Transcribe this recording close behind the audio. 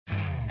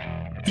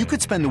You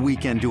could spend the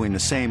weekend doing the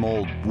same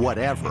old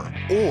whatever,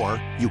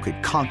 or you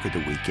could conquer the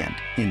weekend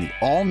in the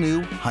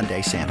all-new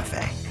Hyundai Santa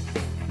Fe.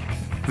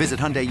 Visit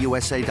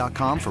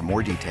HyundaiUSA.com for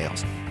more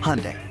details.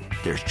 Hyundai,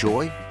 there's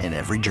joy in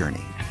every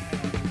journey.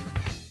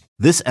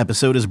 This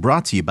episode is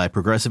brought to you by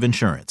Progressive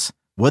Insurance.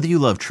 Whether you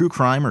love true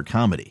crime or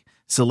comedy,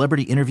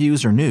 celebrity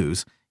interviews or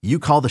news, you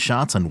call the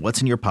shots on what's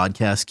in your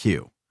podcast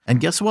queue. And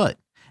guess what?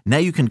 Now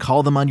you can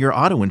call them on your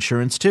auto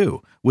insurance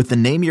too with the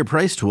Name Your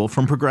Price tool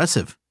from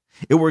Progressive.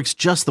 It works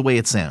just the way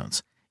it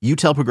sounds. You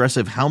tell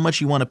Progressive how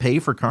much you want to pay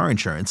for car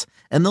insurance,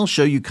 and they'll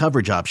show you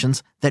coverage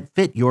options that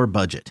fit your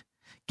budget.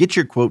 Get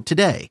your quote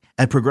today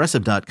at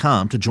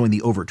Progressive.com to join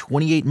the over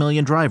 28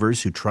 million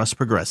drivers who trust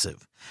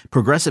Progressive.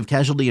 Progressive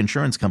Casualty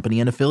Insurance Company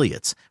and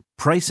Affiliates.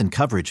 Price and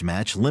coverage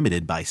match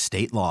limited by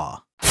state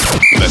law.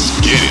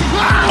 Let's get it.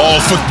 All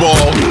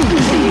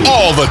football,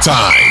 all the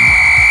time.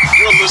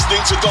 You're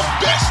listening to the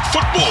best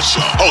football show,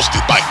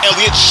 hosted by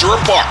Elliot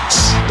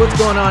Shore-Parks. What's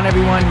going on,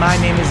 everyone? My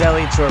name is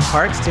Elliot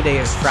Shore-Parks. Today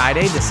is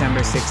Friday,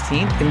 December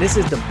 16th, and this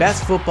is the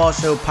Best Football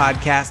Show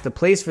podcast, the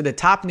place for the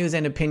top news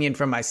and opinion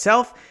from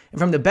myself and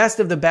from the best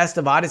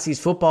of Odyssey's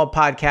football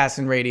podcasts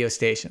and radio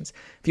stations.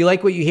 If you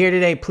like what you hear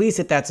today, please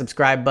hit that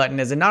subscribe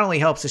button, as it not only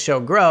helps the show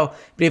grow,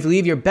 but if you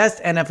leave your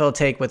best NFL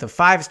take with a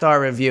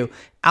 5-star review,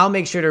 I'll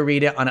make sure to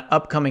read it on an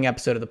upcoming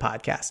episode of the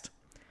podcast.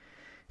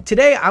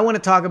 Today, I want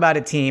to talk about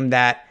a team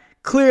that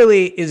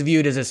clearly is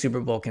viewed as a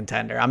Super Bowl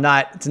contender.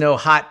 It's no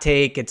hot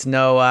take. It's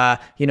no,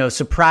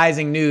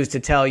 surprising news to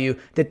tell you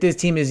that this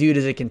team is viewed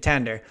as a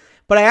contender.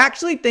 But I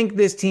actually think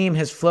this team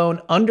has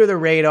flown under the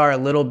radar a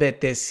little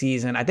bit this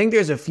season. I think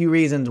there's a few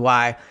reasons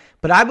why.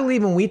 But I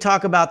believe when we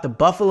talk about the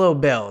Buffalo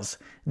Bills,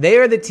 they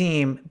are the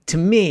team, to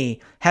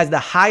me, has the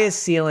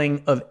highest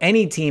ceiling of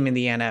any team in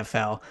the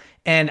NFL.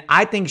 And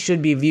I think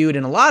should be viewed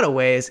in a lot of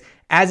ways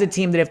as a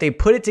team that if they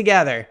put it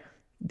together,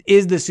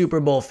 is the Super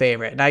Bowl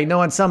favorite. Now, I know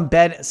on some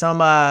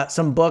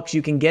books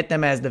you can get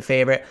them as the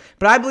favorite,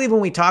 but I believe when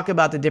we talk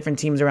about the different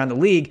teams around the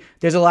league,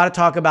 there's a lot of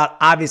talk about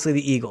obviously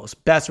the Eagles,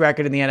 best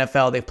record in the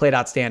NFL. They've played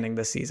outstanding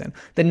this season.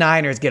 The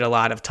Niners get a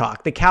lot of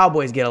talk. The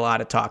Cowboys get a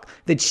lot of talk.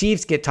 The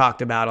Chiefs get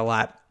talked about a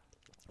lot,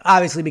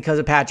 obviously because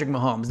of Patrick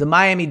Mahomes. The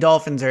Miami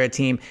Dolphins are a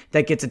team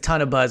that gets a ton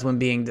of buzz when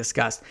being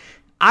discussed.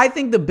 I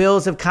think the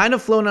Bills have kind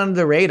of flown under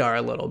the radar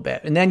a little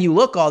bit. And then you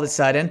look all of a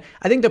sudden,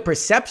 I think the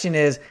perception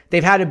is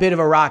they've had a bit of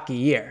a rocky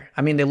year.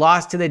 I mean, they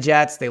lost to the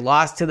Jets. They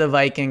lost to the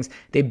Vikings.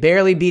 They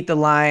barely beat the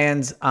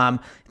Lions. So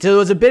it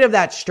was a bit of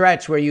that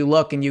stretch where you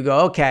look and you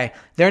go, okay,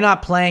 they're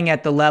not playing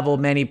at the level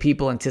many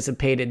people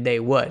anticipated they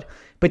would.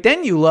 But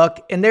then you look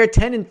and they're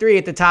 10-3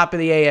 at the top of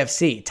the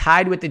AFC,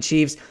 tied with the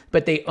Chiefs,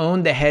 but they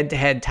owned the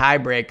head-to-head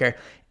tiebreaker.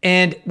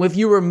 And if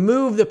you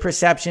remove the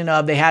perception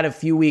of they had a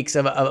few weeks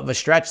of a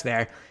stretch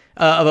there,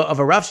 of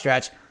a rough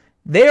stretch,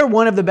 they're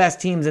one of the best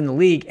teams in the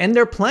league, and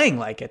they're playing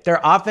like it. Their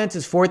offense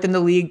is 4th in the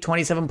league,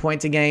 27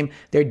 points a game.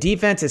 Their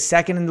defense is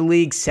 2nd in the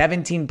league,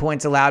 17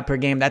 points allowed per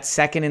game. That's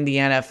 2nd in the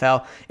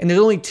NFL. And there's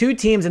only 2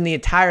 teams in the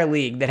entire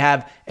league that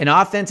have an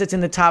offense that's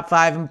in the top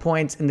 5 in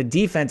points and the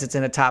defense that's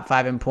in the top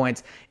 5 in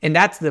points, and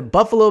that's the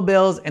Buffalo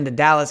Bills and the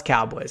Dallas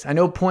Cowboys. I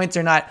know points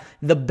are not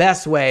the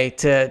best way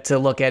to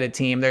look at a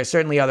team. There are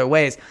certainly other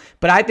ways,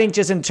 but I think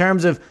just in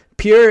terms of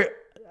pure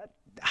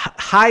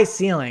high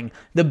ceiling,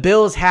 the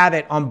Bills have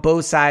it on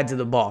both sides of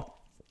the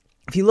ball.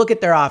 If you look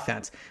at their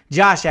offense,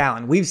 Josh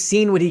Allen, we've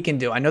seen what he can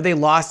do. I know they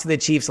lost to the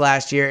Chiefs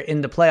last year in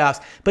the playoffs,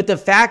 but the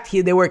fact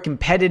they were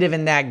competitive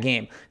in that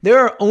game, there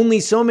are only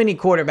so many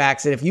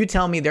quarterbacks that if you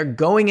tell me they're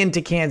going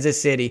into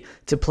Kansas City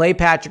to play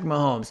Patrick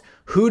Mahomes,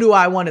 who do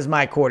I want as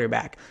my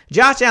quarterback?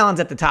 Josh Allen's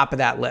at the top of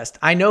that list.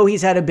 I know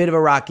he's had a bit of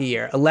a rocky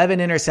year. 11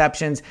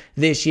 interceptions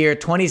this year,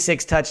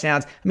 26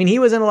 touchdowns. I mean, he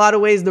was in a lot of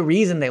ways the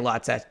reason they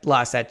lost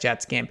that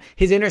Jets game.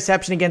 His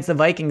interception against the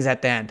Vikings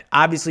at the end,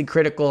 obviously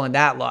critical in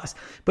that loss.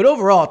 But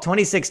overall,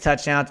 26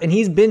 touchdowns, and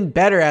he's been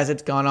better as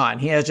it's gone on.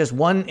 He has just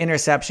 1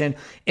 interception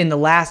in the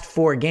last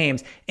 4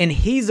 games, and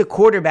he's a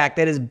quarterback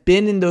that has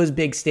been in those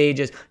big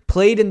stages,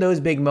 played in those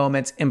big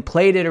moments, and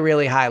played at a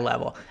really high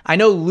level. I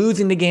know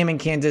losing the game in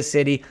Kansas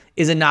City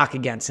is a knock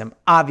against him.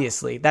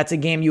 Obviously, that's a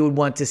game you would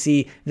want to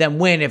see them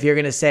win if you're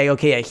going to say,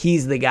 okay,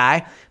 he's the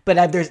guy. But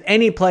if there's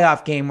any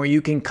playoff game where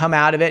you can come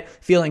out of it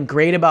feeling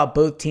great about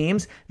both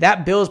teams,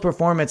 that Bills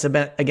performance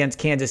against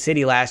Kansas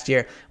City last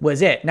year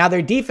was it. Now,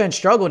 their defense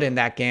struggled in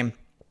that game,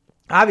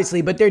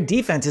 obviously, but their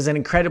defense is an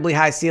incredibly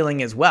high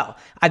ceiling as well.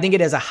 I think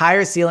it has a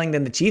higher ceiling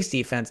than the Chiefs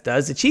defense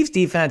does. The Chiefs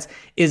defense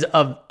is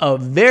a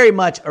very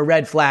much a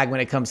red flag when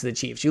it comes to the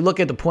Chiefs. You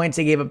look at the points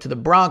they gave up to the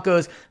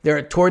Broncos,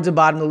 they're towards the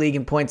bottom of the league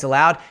in points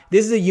allowed.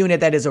 This is a unit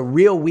that is a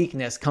real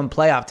weakness come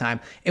playoff time.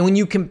 And when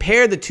you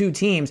compare the two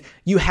teams,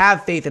 you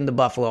have faith in the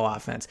Buffalo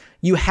offense.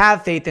 You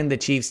have faith in the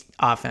Chiefs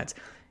offense.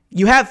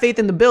 You have faith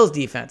in the Bills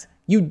defense.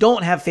 You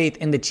don't have faith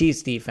in the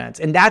Chiefs defense.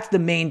 And that's the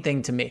main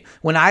thing to me.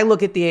 When I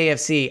look at the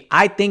AFC,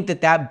 I think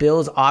that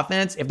Bills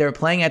offense, if they're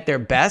playing at their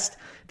best,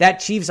 that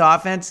Chiefs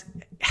offense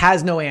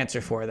has no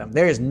answer for them.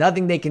 There is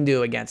nothing they can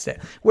do against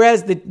it.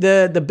 Whereas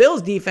the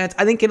Bills defense,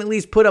 I think, can at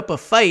least put up a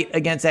fight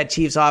against that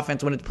Chiefs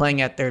offense when it's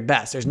playing at their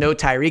best. There's no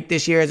Tyreek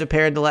this year as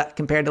compared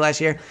to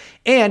last year.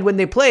 And when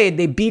they played,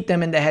 they beat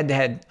them in the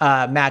head-to-head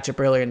matchup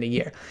earlier in the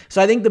year.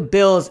 So I think the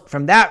Bills,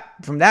 from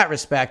that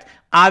respect,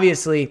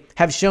 obviously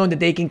have shown that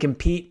they can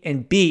compete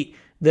and beat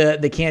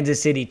the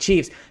Kansas City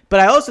Chiefs. But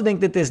I also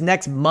think that this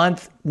next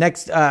month,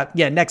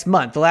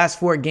 the last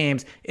 4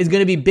 games is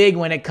going to be big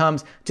when it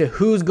comes to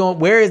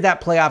where is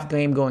that playoff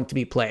game going to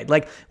be played?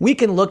 Like, we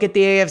can look at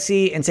the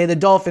AFC and say the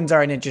Dolphins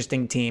are an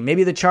interesting team.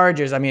 Maybe the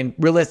Chargers,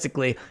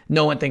 realistically,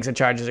 no one thinks the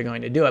Chargers are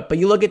going to do it. But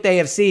you look at the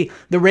AFC,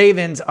 the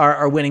Ravens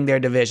are winning their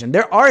division.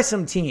 There are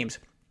some teams,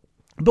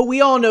 but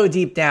we all know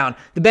deep down,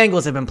 the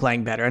Bengals have been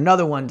playing better.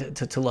 Another one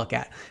to look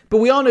at. But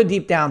we all know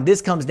deep down,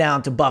 this comes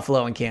down to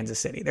Buffalo and Kansas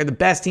City. They're the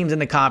best teams in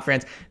the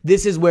conference.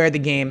 This is where the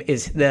game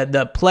is,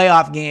 the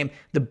playoff game,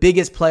 the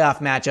biggest playoff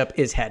matchup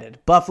is headed.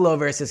 Buffalo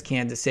versus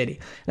Kansas City.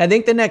 And I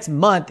think the next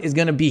month is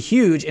going to be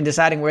huge in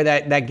deciding where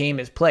that game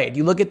is played.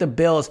 You look at the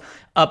Bills'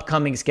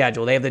 upcoming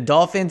schedule. They have the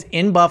Dolphins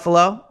in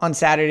Buffalo on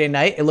Saturday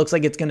night. It looks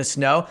like it's going to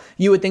snow.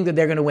 You would think that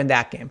they're going to win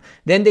that game.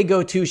 Then they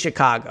go to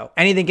Chicago.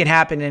 Anything can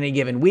happen in any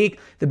given week.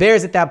 The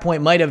Bears at that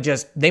point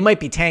might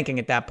be tanking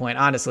at that point,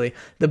 honestly.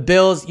 The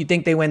Bills, you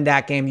think they win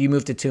that game, you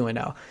move to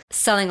 2-0.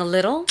 Selling a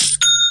little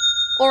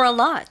or a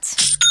lot?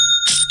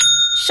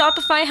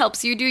 Shopify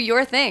helps you do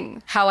your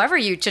thing, however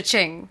you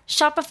cha-ching.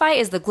 Shopify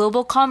is the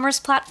global commerce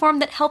platform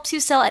that helps you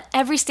sell at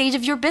every stage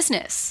of your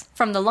business.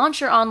 From the launch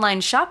your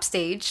online shop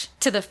stage,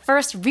 to the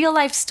first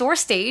real-life store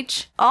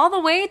stage, all the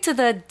way to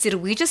the did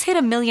we just hit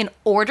 1 million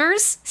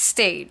orders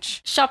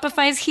stage.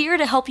 Shopify's here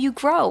to help you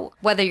grow.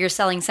 Whether you're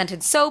selling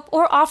scented soap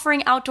or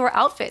offering outdoor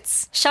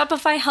outfits,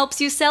 Shopify helps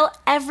you sell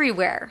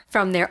everywhere.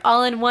 From their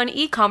all-in-one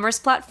e-commerce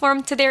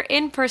platform to their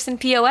in-person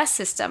POS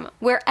system,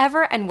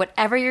 wherever and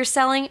whatever you're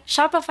selling,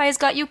 Shopify's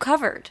got you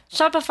covered.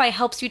 Shopify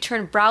helps you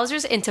turn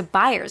browsers into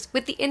buyers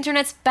with the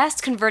internet's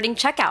best converting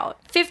checkout.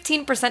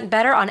 15%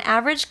 better on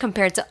average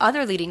compared to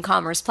other leading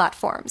commerce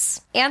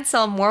platforms. And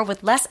sell more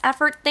with less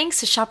effort thanks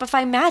to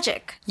Shopify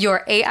Magic,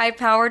 your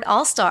AI-powered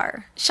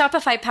all-star.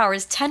 Shopify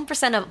powers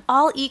 10% of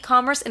all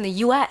e-commerce in the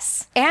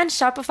US. And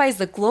Shopify is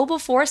the global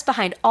force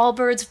behind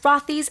Allbirds,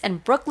 Rothy's,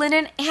 and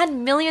Brooklinen,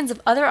 and millions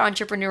of other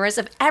entrepreneurs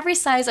of every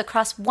size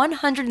across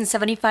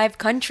 175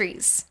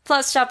 countries.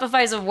 Plus,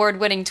 Shopify's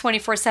award-winning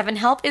 24/7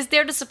 help is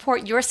there to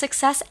support your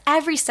success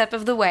every step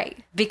of the way.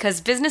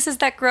 Because businesses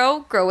that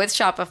grow with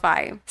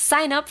Shopify.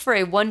 Sign up for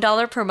a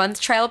 $1 per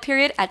month trial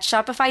period at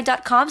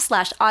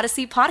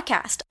shopify.com/Odyssey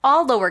Podcast,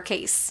 all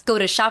lowercase. Go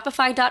to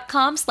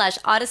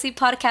shopify.com/Odyssey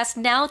Podcast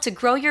now to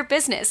grow your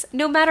business,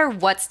 no matter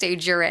what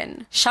stage you're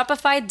in.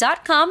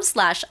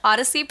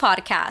 Shopify.com/Odyssey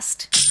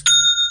Podcast.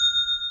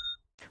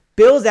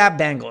 Bills at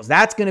Bengals.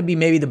 That's going to be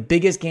maybe the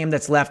biggest game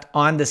that's left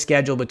on the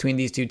schedule between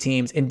these two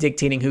teams in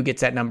dictating who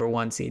gets that number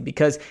 1 seed.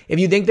 Because if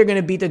you think they're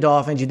going to beat the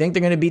Dolphins, you think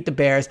they're going to beat the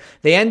Bears,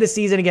 they end the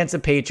season against the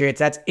Patriots.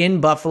 That's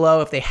in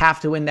Buffalo. If they have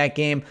to win that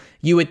game,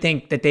 you would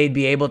think that they'd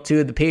be able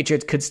to. The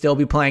Patriots could still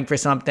be playing for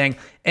something,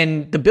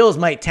 and the Bills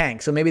might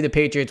tank. So maybe the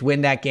Patriots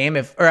win that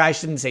game, or I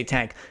shouldn't say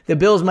tank. The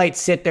Bills might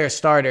sit their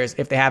starters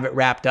if they have it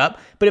wrapped up,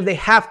 but if they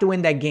have to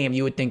win that game,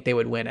 you would think they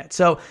would win it.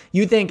 So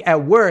you think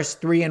at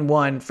worst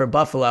 3-1 for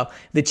Buffalo.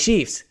 The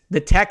Chiefs, the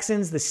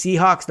Texans, the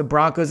Seahawks, the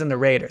Broncos, and the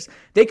Raiders,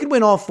 they could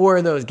win all 4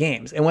 of those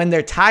games. And when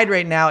they're tied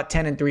right now at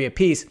 10-3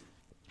 apiece,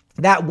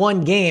 that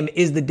one game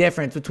is the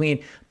difference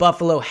between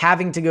Buffalo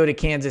having to go to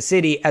Kansas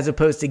City as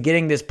opposed to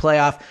getting this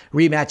playoff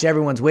rematch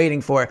everyone's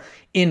waiting for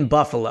in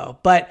Buffalo.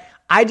 But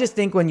I just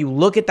think when you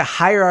look at the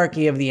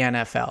hierarchy of the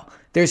NFL,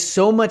 there's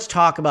so much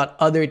talk about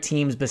other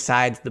teams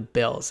besides the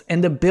Bills.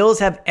 And the Bills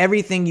have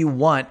everything you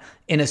want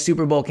in a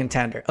Super Bowl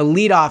contender.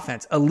 Elite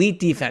offense, elite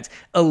defense,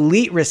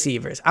 elite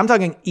receivers. I'm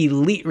talking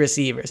elite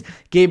receivers.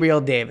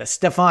 Gabriel Davis,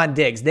 Stephon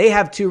Diggs. They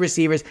have 2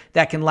 receivers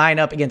that can line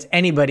up against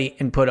anybody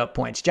and put up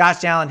points.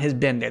 Josh Allen has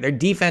been there. Their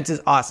defense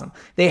is awesome.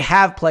 They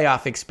have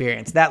playoff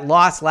experience. That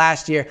loss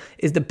last year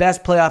is the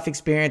best playoff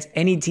experience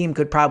any team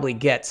could probably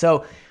get.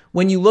 So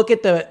when you look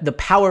at the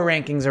power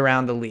rankings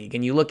around the league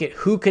and you look at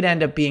who could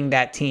end up being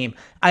that team,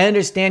 I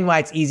understand why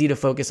it's easy to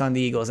focus on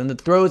the Eagles and the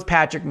throws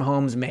Patrick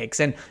Mahomes makes,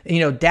 and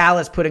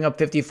Dallas putting up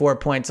 54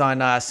 points on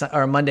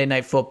Monday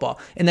Night Football,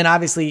 and then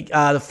obviously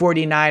the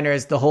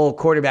 49ers, the whole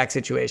quarterback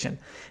situation.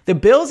 The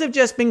Bills have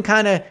just been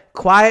kind of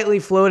quietly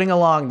floating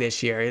along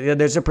this year.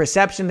 There's a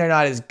perception they're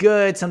not as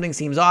good. Something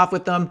seems off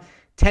with them.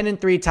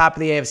 10-3 top of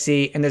the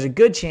AFC, and there's a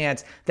good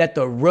chance that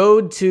the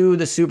road to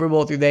the Super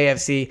Bowl through the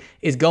AFC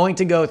is going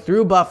to go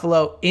through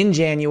Buffalo in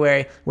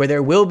January, where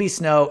there will be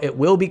snow, it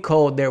will be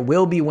cold, there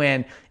will be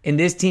wind, and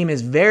this team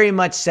is very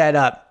much set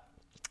up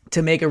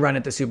to make a run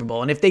at the Super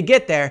Bowl. And if they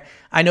get there,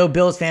 I know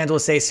Bills fans will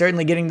say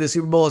certainly getting to the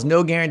Super Bowl is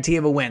no guarantee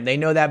of a win. They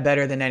know that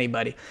better than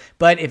anybody.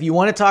 But if you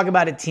want to talk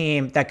about a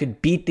team that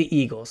could beat the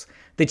Eagles,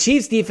 the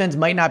Chiefs defense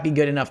might not be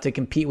good enough to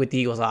compete with the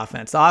Eagles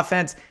offense. The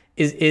offense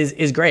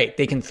is great.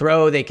 They can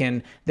throw, they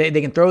can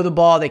throw the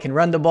ball, they can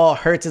run the ball.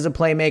 Hurts is a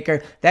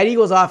playmaker. That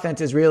Eagles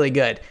offense is really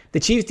good. The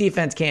Chiefs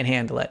defense can't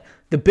handle it.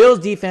 The Bills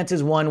defense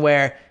is one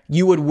where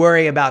you would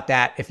worry about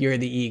that if you're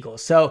the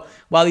Eagles. So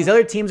while these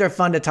other teams are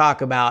fun to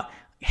talk about,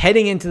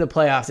 heading into the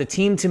playoffs, a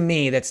team to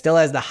me that still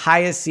has the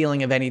highest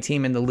ceiling of any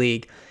team in the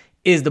league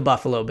is the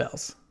Buffalo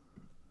Bills.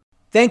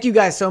 Thank you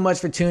guys so much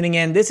for tuning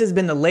in. This has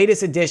been the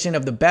latest edition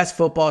of the Best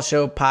Football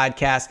Show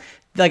podcast.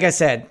 Like I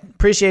said,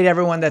 appreciate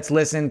everyone that's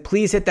listened.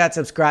 Please hit that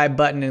subscribe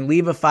button and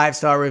leave a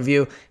 5-star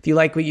review if you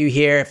like what you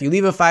hear. If you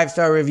leave a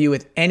 5-star review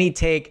with any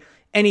take,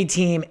 any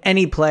team,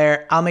 any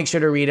player, I'll make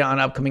sure to read it on an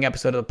upcoming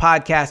episode of the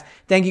podcast.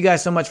 Thank you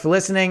guys so much for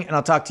listening, and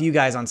I'll talk to you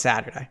guys on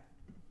Saturday.